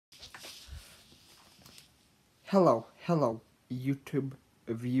Hello, YouTube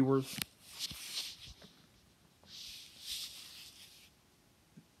viewers.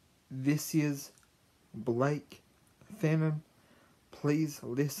 This is Blake Fannin. Please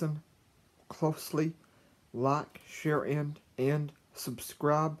listen closely, like, share, and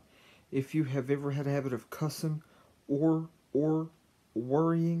subscribe. If you have ever had a habit of cussing or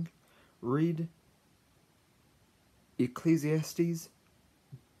worrying, read Ecclesiastes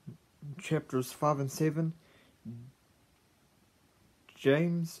chapters 5 and 7,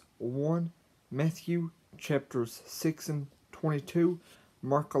 James 1, Matthew chapters 6 and 22,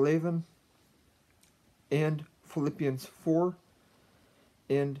 Mark 11, and Philippians 4,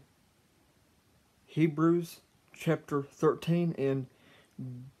 and Hebrews chapter 13, and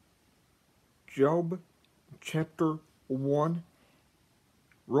Job chapter 1,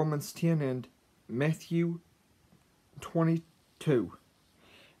 Romans 10, and Matthew 22.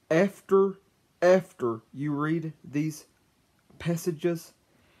 After you read these passages,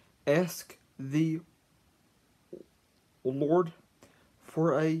 ask the Lord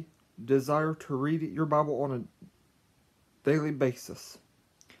for a desire to read your Bible on a daily basis.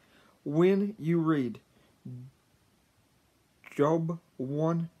 When you read Job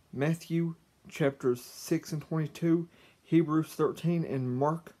 1, Matthew chapters 6 and 22, Hebrews 13, and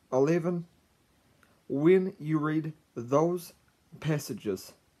Mark 11, when you read those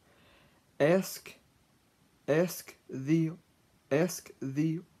passages, ask the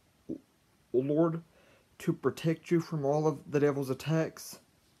Lord to protect you from all of the devil's attacks.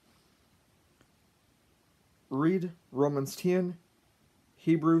 Read Romans 10,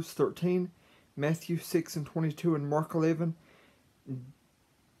 Hebrews 13, Matthew 6 and 22, and Mark 11,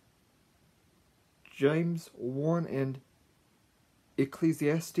 James 1, and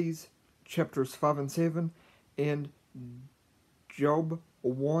Ecclesiastes chapters 5 and 7, and Job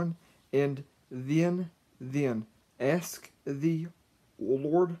 1, and then ask the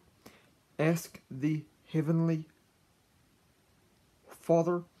Lord, ask the Heavenly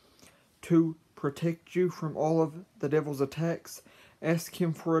Father to protect you from all of the devil's attacks. Ask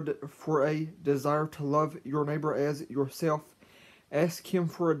him for a desire to love your neighbor as yourself. Ask him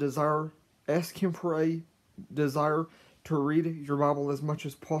for a desire to read your Bible as much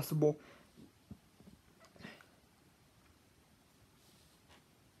as possible.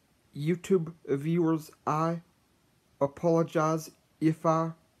 YouTube viewers, I apologize if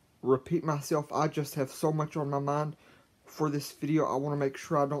I repeat myself. I just have so much on my mind for this video. I want to make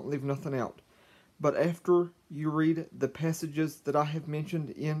sure I don't leave nothing out. But after you read the passages that I have mentioned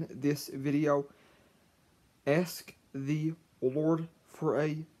in this video, ask the Lord for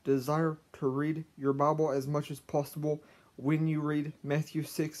a desire to read your Bible as much as possible when you read Matthew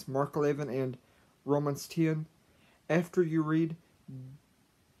 6, Mark 11, and Romans 10. After you read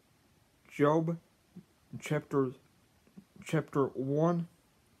Job chapter 1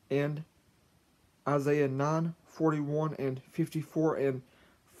 and Isaiah 9, 41 and 54, and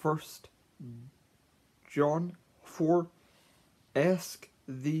 1 John 4, ask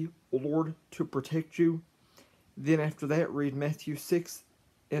the Lord to protect you. Then after that, read Matthew 6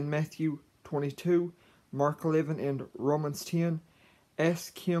 and Matthew 22, Mark 11 and Romans 10.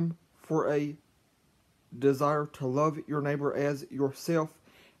 Ask him for a desire to love your neighbor as yourself,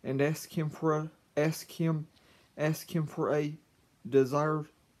 and ask him for a desire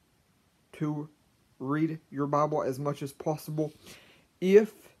to read your Bible as much as possible.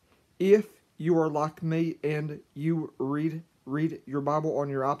 If you are like me and you read your Bible on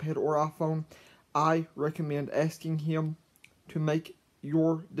your iPad or iPhone, I recommend asking him to make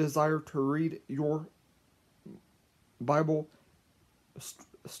your desire to read your Bible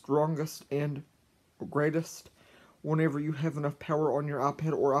strongest and greatest whenever you have enough power on your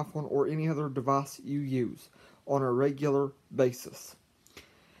iPad or iPhone or any other device you use on a regular basis.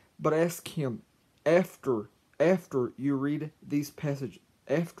 But ask him after you read these passages.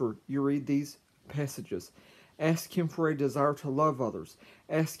 Ask him for a desire to love others.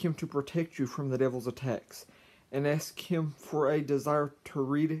 Ask him to protect you from the devil's attacks. And ask him for a desire to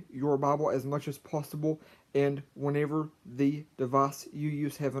read your Bible as much as possible, and whenever the device you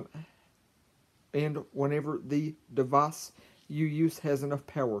use has enough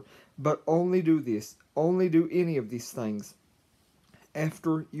power. But only do any of these things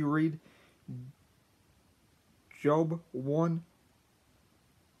after you read Job 1,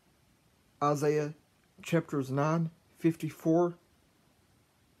 Isaiah chapters 9, 54,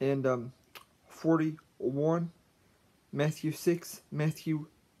 and 41, Matthew 6, Matthew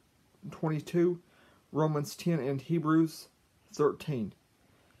 22, Romans 10, and Hebrews 13.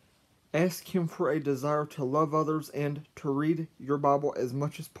 Ask him for a desire to love others and to read your Bible as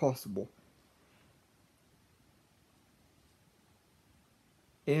much as possible.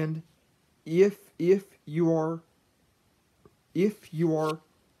 And if you are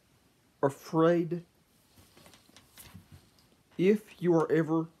afraid, if you are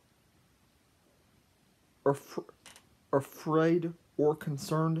ever afraid or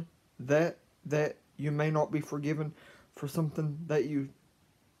concerned that you may not be forgiven for something that you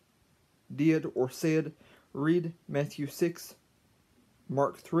did or said, read Matthew 6,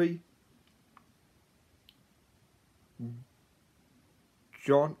 Mark 3,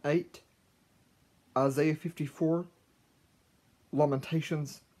 John 8, Isaiah 54,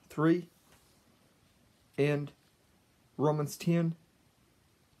 Lamentations 3, and Romans 10,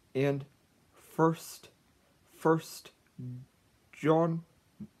 and First John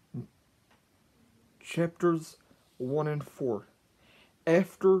chapters 1 and 4.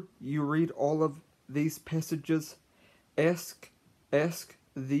 After you read all of these passages, ask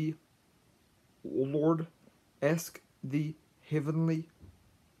the Lord, ask the Heavenly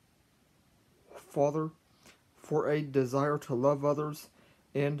Father for a desire to love others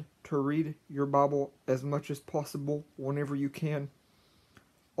and to read your Bible as much as possible whenever you can.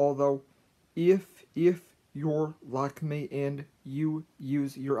 Although, if you're like me and you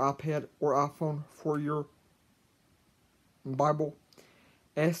use your iPad or iPhone for your Bible,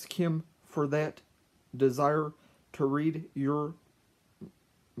 ask Him for that desire to read your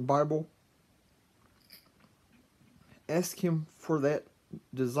Bible. Ask Him for that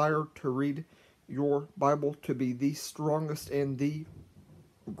desire to read your Bible to be the strongest and the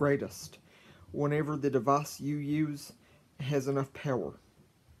greatest whenever the device you use has enough power.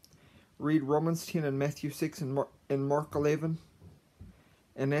 Read Romans 10 and Matthew 6 and Mark 11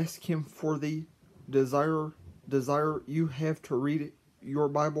 and ask Him for the desire you have to read your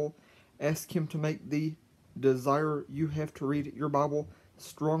Bible. Ask Him to make the desire you have to read your Bible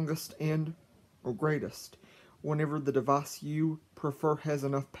strongest and greatest whenever the device you prefer has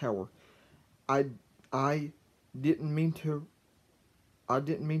enough power. I didn't mean to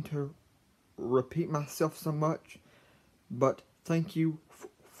repeat myself so much, but thank you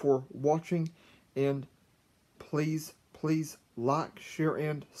for watching, and please like, share,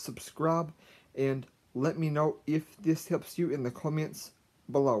 and subscribe, and let me know if this helps you in the comments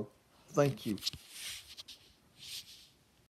below. Thank you.